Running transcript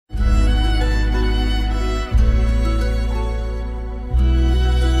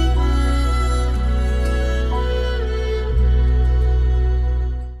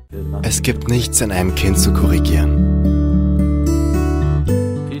Es gibt nichts in einem Kind zu korrigieren.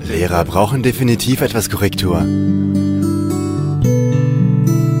 Lehrer brauchen definitiv etwas Korrektur.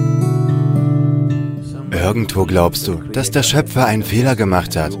 Irgendwo glaubst du, dass der Schöpfer einen Fehler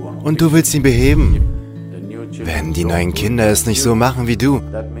gemacht hat und du willst ihn beheben. Wenn die neuen Kinder es nicht so machen wie du,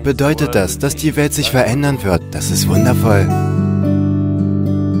 bedeutet das, dass die Welt sich verändern wird. Das ist wundervoll.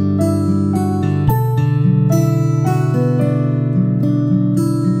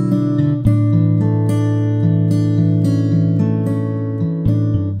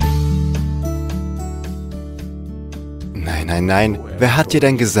 Nein. Wer hat dir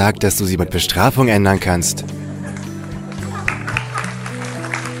denn gesagt, dass du sie mit Bestrafung ändern kannst?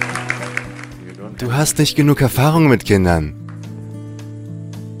 Du hast nicht genug Erfahrung mit Kindern.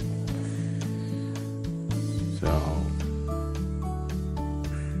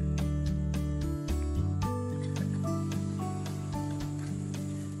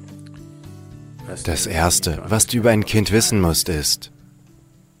 Das Erste, was du über ein Kind wissen musst, ist,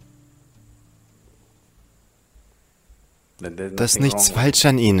 dass nichts falsch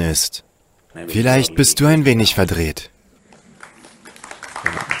an ihnen ist. Vielleicht bist du ein wenig verdreht.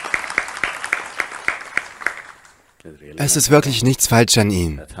 Es ist wirklich nichts falsch an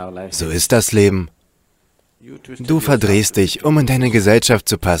ihnen. So ist das Leben. Du verdrehst dich, um in deine Gesellschaft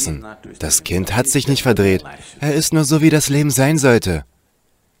zu passen. Das Kind hat sich nicht verdreht. Er ist nur so, wie das Leben sein sollte.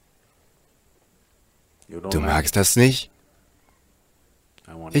 Du magst das nicht?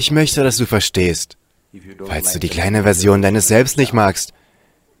 Ich möchte, dass du verstehst. Falls du die kleine Version deines Selbst nicht magst,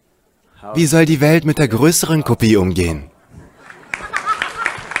 wie soll die Welt mit der größeren Kopie umgehen?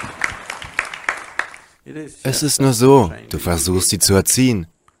 Es ist nur so, du versuchst sie zu erziehen,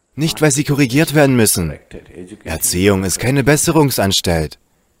 nicht weil sie korrigiert werden müssen. Erziehung ist keine Besserungsanstalt.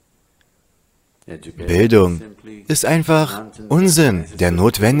 Bildung ist einfach Unsinn, der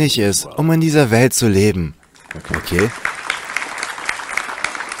notwendig ist, um in dieser Welt zu leben. Okay?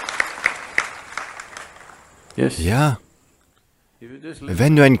 Ja.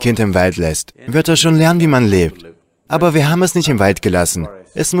 Wenn du ein Kind im Wald lässt, wird er schon lernen, wie man lebt. Aber wir haben es nicht im Wald gelassen.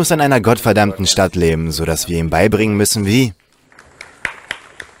 Es muss in einer gottverdammten Stadt leben, sodass wir ihm beibringen müssen, wie.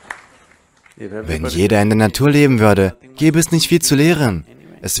 Wenn jeder in der Natur leben würde, gäbe es nicht viel zu lehren.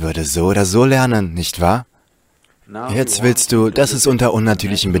 Es würde so oder so lernen, nicht wahr? Jetzt willst du, dass es unter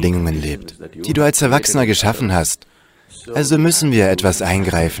unnatürlichen Bedingungen lebt, die du als Erwachsener geschaffen hast. Also müssen wir etwas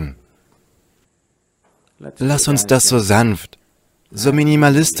eingreifen. Lass uns das so sanft, so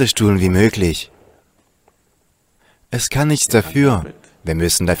minimalistisch tun wie möglich. Es kann nichts dafür. Wir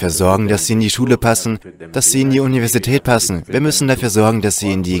müssen dafür sorgen, dass sie in die Schule passen, dass sie in die Universität passen. Wir müssen dafür sorgen, dass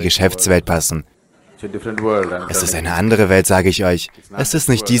sie in die Geschäftswelt passen. Es ist eine andere Welt, sage ich euch. Es ist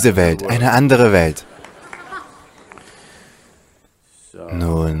nicht diese Welt, eine andere Welt.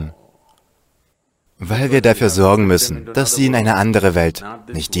 Nun, weil wir dafür sorgen müssen, dass sie in eine andere Welt,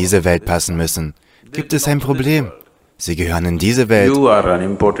 nicht diese Welt passen müssen, gibt es ein Problem. Sie gehören in diese Welt.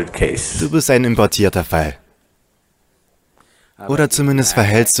 Du bist ein importierter Fall. Oder zumindest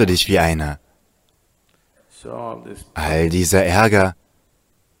verhältst du dich wie einer. All dieser Ärger,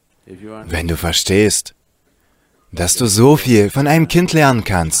 wenn du verstehst, dass du so viel von einem Kind lernen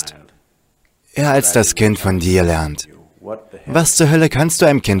kannst, eher als das Kind von dir lernt. Was zur Hölle kannst du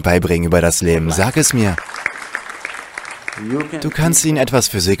einem Kind beibringen über das Leben? Sag es mir. Du kannst ihnen etwas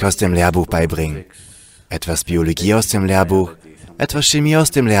Physik aus dem Lehrbuch beibringen, etwas Biologie aus dem Lehrbuch, etwas Chemie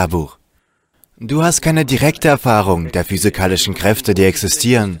aus dem Lehrbuch. Du hast keine direkte Erfahrung der physikalischen Kräfte, die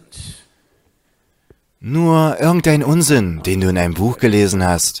existieren. Nur irgendein Unsinn, den du in einem Buch gelesen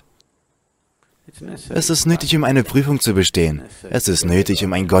hast. Es ist nötig, um eine Prüfung zu bestehen. Es ist nötig,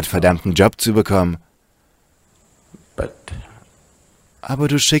 um einen gottverdammten Job zu bekommen. Aber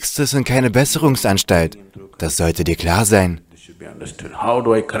du schickst es in keine Besserungsanstalt. Das sollte dir klar sein.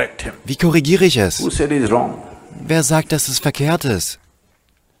 Wie korrigiere ich es? Wer sagt, dass es verkehrt ist?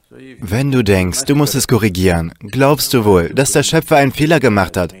 Wenn du denkst, du musst es korrigieren, glaubst du wohl, dass der Schöpfer einen Fehler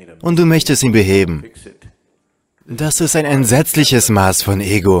gemacht hat und du möchtest ihn beheben. Das ist ein entsetzliches Maß von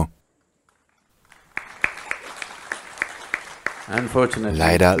Ego.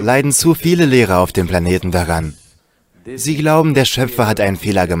 Leider leiden zu viele Lehrer auf dem Planeten daran. Sie glauben, der Schöpfer hat einen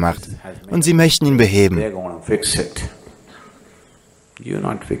Fehler gemacht und sie möchten ihn beheben.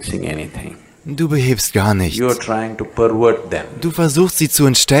 Du behebst gar nichts. Du versuchst sie zu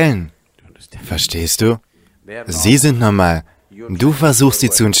entstellen. Verstehst du? Sie sind normal. Du versuchst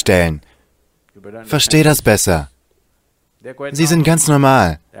sie zu entstellen. Versteh das besser. Sie sind ganz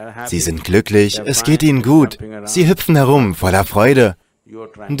normal. Sie sind glücklich, es geht ihnen gut. Sie hüpfen herum, voller Freude.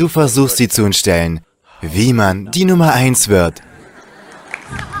 Du versuchst sie zu entstellen, wie man die Nummer 1 wird.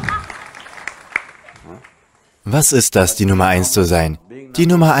 Was ist das, die Nummer 1 zu sein? Die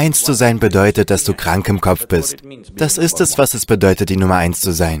Nummer 1 zu sein bedeutet, dass du krank im Kopf bist. Das ist es, was es bedeutet, die Nummer 1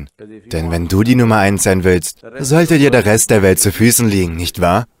 zu sein. Denn wenn du die Nummer 1 sein willst, sollte dir der Rest der Welt zu Füßen liegen, nicht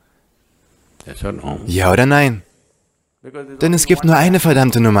wahr? Ja oder nein? Denn es gibt nur eine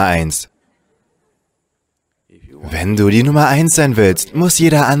verdammte Nummer 1. Wenn du die Nummer 1 sein willst, muss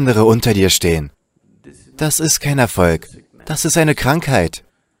jeder andere unter dir stehen. Das ist kein Erfolg. Das ist eine Krankheit.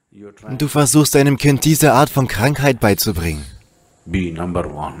 Du versuchst deinem Kind diese Art von Krankheit beizubringen.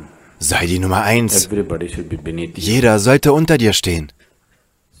 Sei die Nummer 1. Jeder sollte unter dir stehen.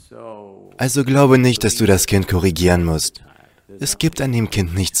 Also glaube nicht, dass du das Kind korrigieren musst. Es gibt an dem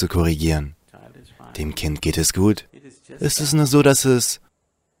Kind nichts zu korrigieren. Dem Kind geht es gut. Es ist nur so, dass es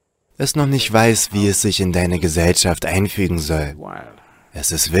noch nicht weiß, wie es sich in deine Gesellschaft einfügen soll.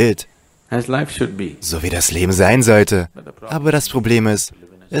 Es ist wild, so wie das Leben sein sollte. Aber das Problem ist,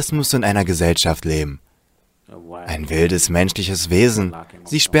 es muss in einer Gesellschaft leben. Ein wildes, menschliches Wesen.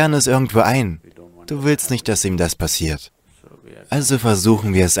 Sie sperren es irgendwo ein. Du willst nicht, dass ihm das passiert. Also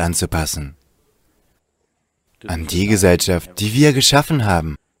versuchen wir es anzupassen. An die Gesellschaft, die wir geschaffen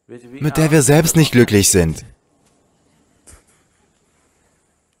haben, mit der wir selbst nicht glücklich sind.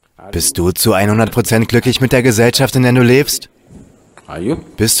 Bist du zu 100% glücklich mit der Gesellschaft, in der du lebst?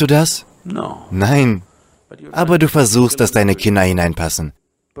 Bist du das? Nein. Aber du versuchst, dass deine Kinder hineinpassen.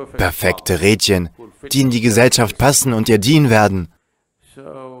 Perfekte Rädchen, die in die Gesellschaft passen und dir dienen werden.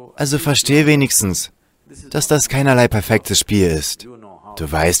 Also versteh wenigstens, dass das keinerlei perfektes Spiel ist. Du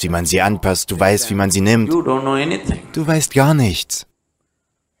weißt, wie man sie anpasst, du weißt, wie man sie nimmt. Du weißt gar nichts.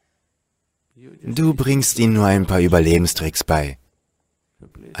 Du bringst ihnen nur ein paar Überlebenstricks bei.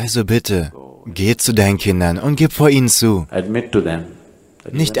 Also bitte, geh zu deinen Kindern und gib vor ihnen zu.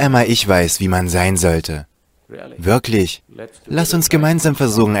 Nicht einmal ich weiß, wie man sein sollte. Wirklich, lass uns gemeinsam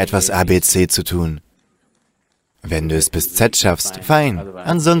versuchen, etwas ABC zu tun. Wenn du es bis Z schaffst, fein.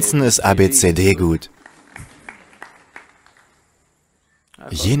 Ansonsten ist ABCD gut.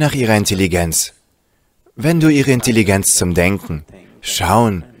 Je nach ihrer Intelligenz. Wenn du ihre Intelligenz zum Denken,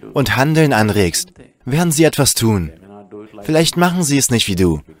 Schauen und Handeln anregst, werden sie etwas tun. Vielleicht machen sie es nicht wie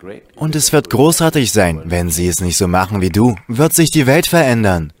du. Und es wird großartig sein. Wenn sie es nicht so machen wie du, wird sich die Welt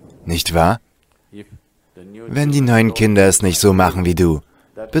verändern. Nicht wahr? Wenn die neuen Kinder es nicht so machen wie du,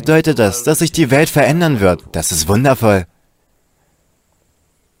 bedeutet das, dass sich die Welt verändern wird. Das ist wundervoll.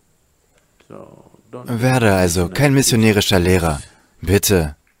 Werde also kein missionärischer Lehrer.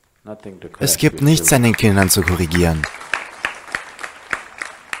 Bitte. Es gibt nichts an den Kindern zu korrigieren.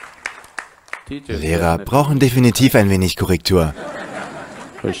 Lehrer brauchen definitiv ein wenig Korrektur.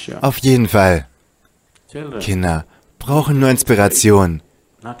 Auf jeden Fall. Kinder brauchen nur Inspiration,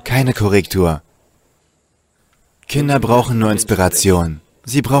 keine Korrektur. Kinder brauchen nur Inspiration.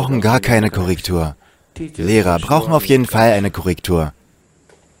 Sie brauchen gar keine Korrektur. Lehrer brauchen auf jeden Fall eine Korrektur.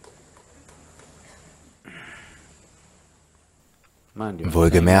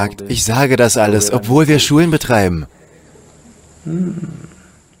 Wohlgemerkt, ich sage das alles, obwohl wir Schulen betreiben.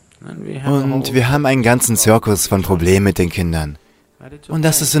 Und wir haben einen ganzen Zirkus von Problemen mit den Kindern. Und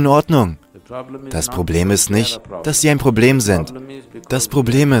das ist in Ordnung. Das Problem ist nicht, dass sie ein Problem sind. Das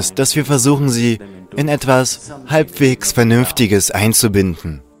Problem ist, dass wir versuchen, sie in etwas halbwegs Vernünftiges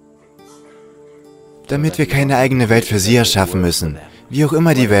einzubinden. Damit wir keine eigene Welt für sie erschaffen müssen. Wie auch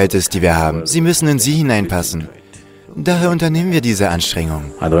immer die Welt ist, die wir haben. Sie müssen in sie hineinpassen. Daher unternehmen wir diese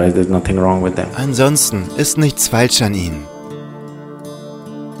Anstrengung. Ansonsten ist nichts falsch an ihnen.